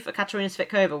 20.2 for Katarina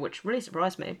Svitkova, which really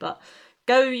surprised me, but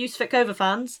go you Svitkova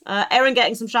fans. Erin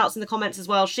getting some shouts in the comments as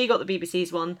well. She got the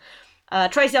BBC's one.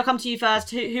 Tracy, I'll come to you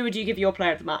first. Who would you give your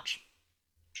player of the match?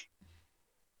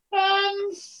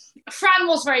 Fran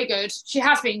was very good. She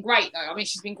has been great, though. I mean,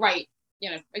 she's been great.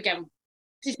 Again,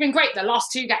 she's been great the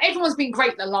last 2 games. Everyone's been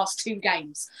great the last 2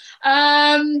 games.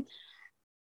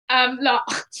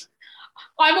 Look,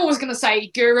 I'm always going to say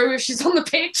Guru if she's on the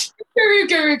pitch.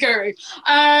 Guru.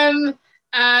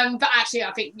 But actually,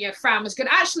 I think Fran was good.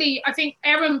 Actually, I think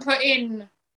Erin put in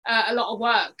a lot of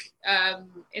work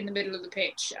in the middle of the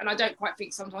pitch, and I don't quite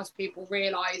think sometimes people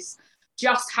realise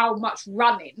just how much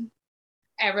running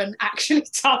Erin actually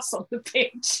does on the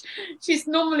pitch. She's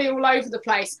normally all over the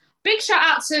place. Big shout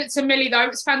out to Millie though.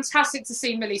 It's fantastic to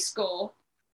see Millie score.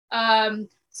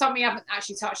 Something we haven't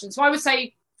actually touched on. So I would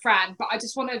say Fran, but I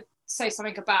just want to say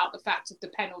something about the fact of the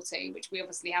penalty, which we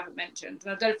obviously haven't mentioned.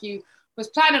 And I don't know if you was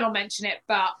planning on mentioning it,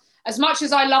 but as much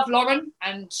as I love Lauren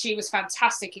and she was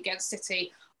fantastic against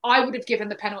City, I would have given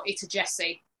the penalty to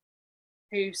Jessie,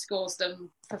 who scores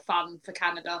them for fun for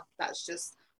Canada. That's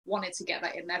just wanted to get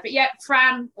that in there. But yeah,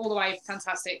 Fran, all the way,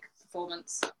 fantastic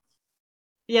performance.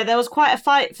 Yeah, there was quite a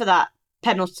fight for that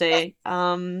penalty.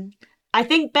 I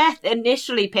think Beth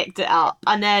initially picked it up,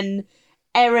 and then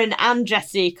Erin and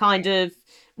Jessie kind of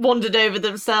wandered over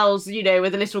themselves, with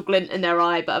a little glint in their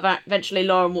eye, but eventually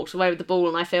Lauren walked away with the ball,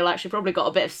 and I feel like she probably got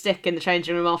a bit of stick in the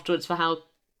changing room afterwards for how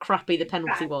crappy the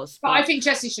penalty was. But I think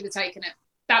Jessie should have taken it.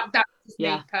 That was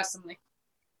me, personally.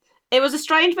 It was a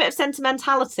strange bit of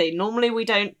sentimentality. Normally we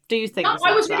don't do things like that.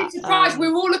 I was really surprised. We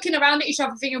were all looking around at each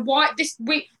other thinking, why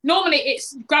normally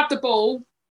it's grab the ball,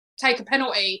 take a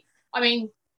penalty. I mean,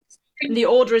 the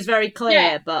order is very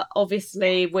clear, but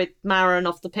obviously with Maren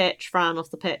off the pitch, Fran off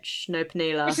the pitch, no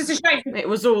Pernille. Which is a shame. It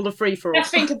was all the free-for-all. Let's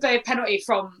think of the penalty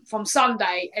from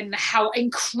Sunday and how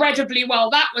incredibly well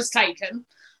that was taken.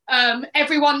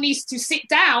 Everyone needs to sit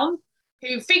down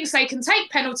who thinks they can take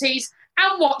penalties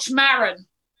and watch Maren.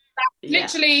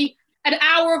 Literally an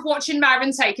hour of watching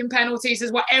Maren taking penalties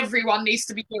is what everyone needs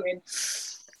to be doing.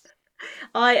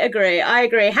 I agree.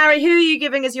 Harry, who are you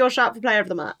giving as your shout for player of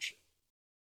the match?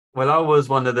 Well, I was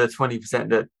one of the 20%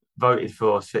 that voted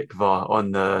for Svikva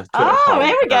on the Twitter poll.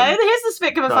 Here we go. Here's the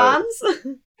Svikva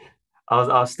fans.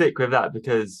 I'll stick with that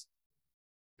because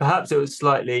perhaps it was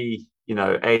slightly,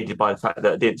 aided by the fact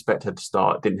that I didn't expect her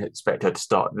to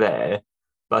start there.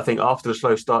 But I think after the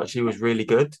slow start, she was really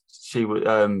good. She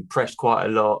pressed quite a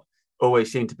lot,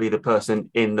 always seemed to be the person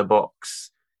in the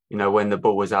box, when the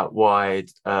ball was out wide,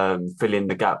 filling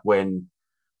the gap when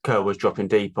Kerr was dropping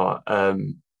deeper.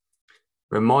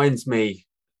 Reminds me,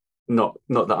 not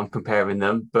that I'm comparing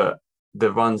them, but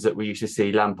the runs that we used to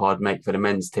see Lampard make for the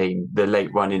men's team, the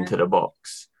late run into the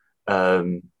box.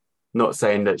 Not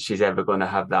saying that she's ever going to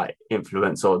have that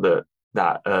influence or the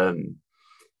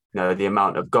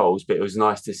amount of goals, but it was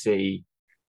nice to see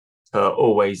her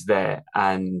always there.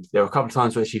 And there were a couple of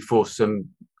times where she forced some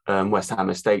West Ham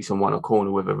mistakes and won a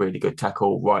corner with a really good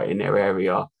tackle right in their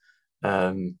area.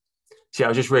 I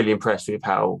was just really impressed with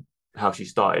how she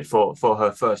started for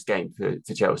her first game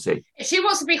for Chelsea. If she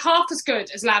wants to be half as good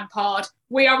as Lampard,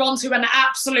 we are on to an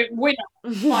absolute winner,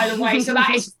 by the way, so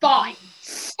that is fine.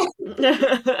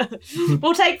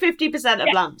 We'll take 50%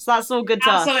 of Lamps. That's all good to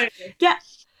us. Absolutely. Yeah.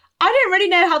 I don't really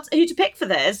know who to pick for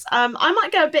this. I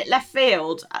might go a bit left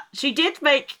field. She did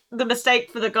make the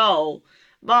mistake for the goal,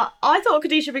 but I thought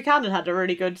Khadijah Buchanan had a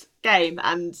really good game,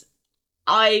 and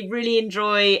I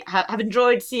really have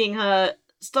enjoyed seeing her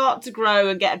start to grow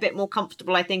and get a bit more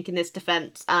comfortable, I think, in this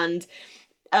defence. And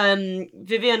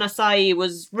Vivian Asai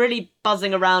was really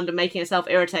buzzing around and making herself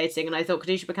irritating, and I thought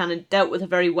Khadijah Buchanan dealt with her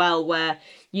very well, where,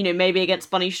 maybe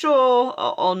against Bunny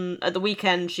Shaw at the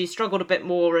weekend, she struggled a bit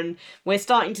more, and we're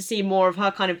starting to see more of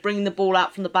her kind of bringing the ball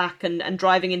out from the back and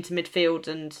driving into midfield,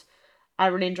 and I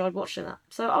really enjoyed watching that.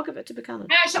 So I'll give it to Buchanan.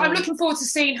 Actually, I'm looking forward to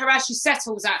seeing her as she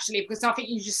settles, actually, because I think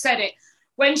you just said it.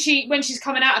 When she's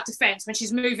coming out of defence, when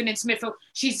she's moving into midfield,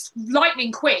 she's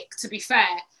lightning quick, to be fair.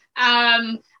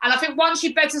 And I think once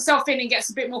she beds herself in and gets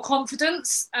a bit more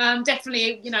confidence,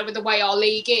 definitely, with the way our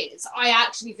league is, I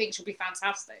actually think she'll be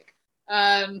fantastic.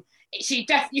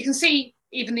 You can see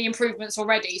even the improvements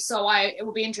already, so it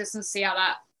will be interesting to see how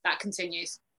that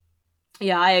continues.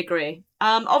 Yeah, I agree.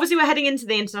 Obviously, we're heading into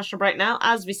the international break now,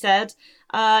 as we said.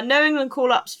 No England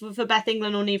call-ups for Beth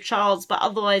England or Niamh Charles, but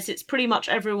otherwise it's pretty much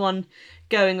everyone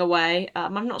going away.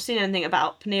 I've not seen anything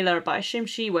about Pernille, but I assume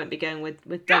she won't be going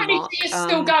with Denmark. She is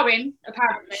still going,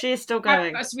 apparently. She is still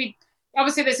going.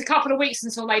 Obviously, there's a couple of weeks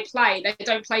until they play. They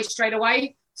don't play straight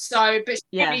away.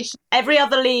 Every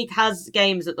other league has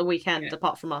games at the weekend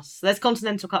apart from us. There's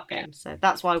Continental Cup games, so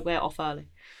that's why we're off early.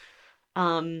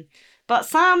 But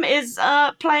Sam is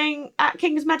playing at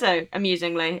Kings Meadow,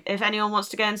 amusingly, if anyone wants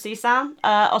to go and see Sam.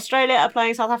 Australia are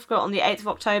playing South Africa on the 8th of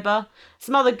October.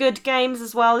 Some other good games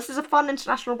as well. This is a fun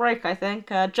international break, I think.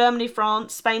 Germany,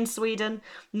 France, Spain, Sweden,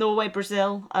 Norway,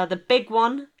 Brazil. The big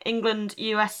one, England,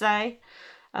 USA.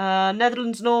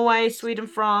 Netherlands, Norway, Sweden,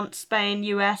 France, Spain,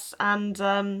 US,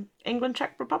 and England,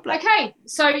 Czech Republic. Okay,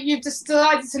 so you've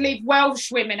decided to leave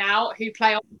Welsh women out who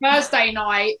play on Thursday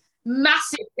night.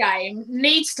 Massive game,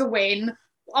 needs to win.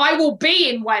 I will be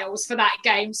in Wales for that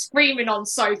game, screaming on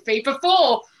Sophie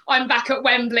before I'm back at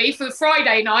Wembley for the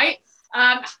Friday night.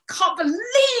 Can't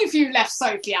believe you left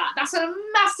Sophie out. That's a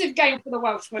massive game for the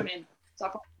Welsh women.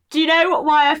 Do you know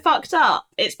why I fucked up?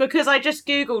 It's because I just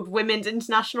Googled women's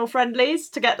international friendlies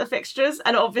to get the fixtures,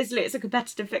 and obviously it's a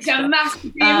competitive fixture. It's a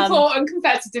massively important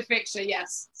competitive fixture,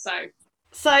 yes.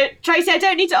 So, Tracy, I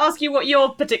don't need to ask you what you're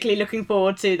particularly looking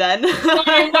forward to then.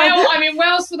 I'm in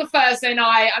Wales for the Thursday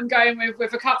night. I'm going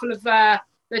with a couple of the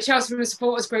Chelsea Women's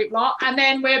Supporters Group lot. And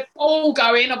then we're all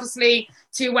going, obviously,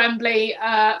 to Wembley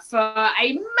for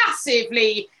a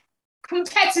massively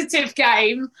competitive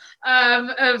game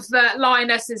of the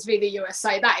Lionesses v the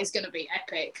USA. That is going to be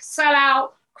epic.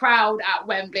 Sell-out crowd at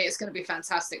Wembley. It's going to be a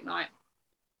fantastic night.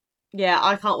 Yeah,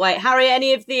 I can't wait. Harry,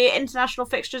 any of the international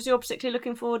fixtures you're particularly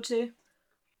looking forward to?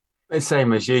 The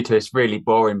same as you two. It's really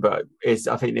boring, but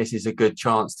I think this is a good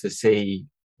chance to see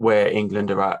where England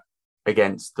are at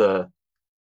against the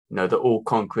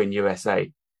all-conquering USA.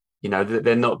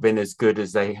 They're not been as good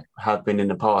as they have been in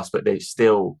the past, but they're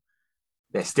still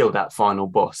that final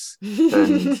boss.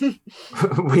 And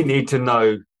we need to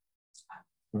know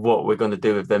what we're going to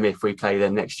do with them if we play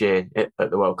them next year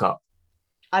at the World Cup.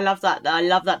 I love that. I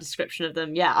love that description of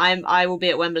them. Yeah, I will be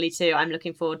at Wembley too. I'm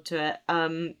looking forward to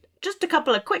it. Just a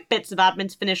couple of quick bits of admin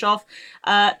to finish off.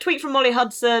 Tweet from Molly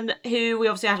Hudson, who we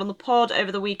obviously had on the pod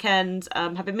over the weekend.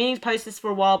 Have been meaning to post this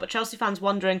for a while, but Chelsea fans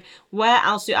wondering where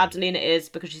Alsu Abdelina is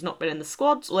because she's not been in the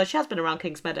squads, although she has been around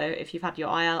Kingsmeadow if you've had your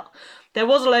eye out. There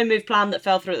was a loan move plan that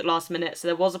fell through at the last minute, so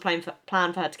there was a plan for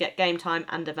her to get game time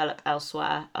and develop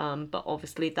elsewhere, but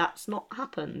obviously that's not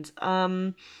happened.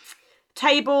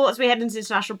 Table, as we head into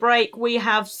international break, we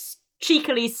have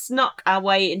cheekily snuck our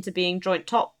way into being joint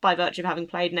top by virtue of having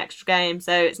played an extra game.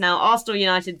 So it's now Arsenal,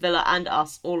 United, Villa and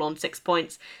us all on 6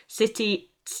 points.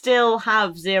 City still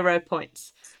have 0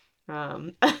 points.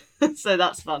 So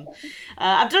that's fun.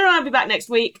 Abdullah and I'll be back next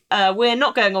week. We're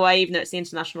not going away even though it's the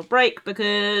international break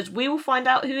because we will find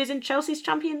out who is in Chelsea's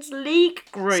Champions League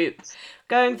group.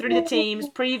 Going through the teams,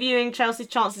 previewing Chelsea's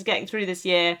chances of getting through this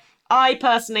year. I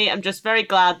personally am just very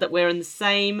glad that we're in the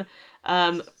same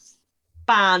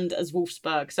band as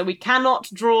Wolfsburg. So we cannot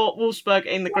draw Wolfsburg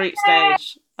in the group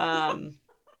stage.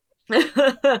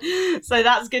 So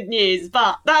that's good news.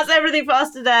 But that's everything for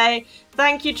us today.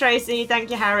 Thank you, Tracy. Thank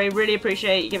you, Harry. Really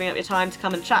appreciate you giving up your time to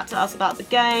come and chat to us about the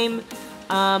game.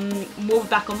 We'll be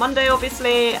back on Monday,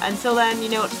 obviously. Until then, you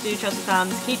know what to do, Chelsea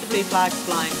fans. Keep the blue flag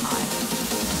flying high.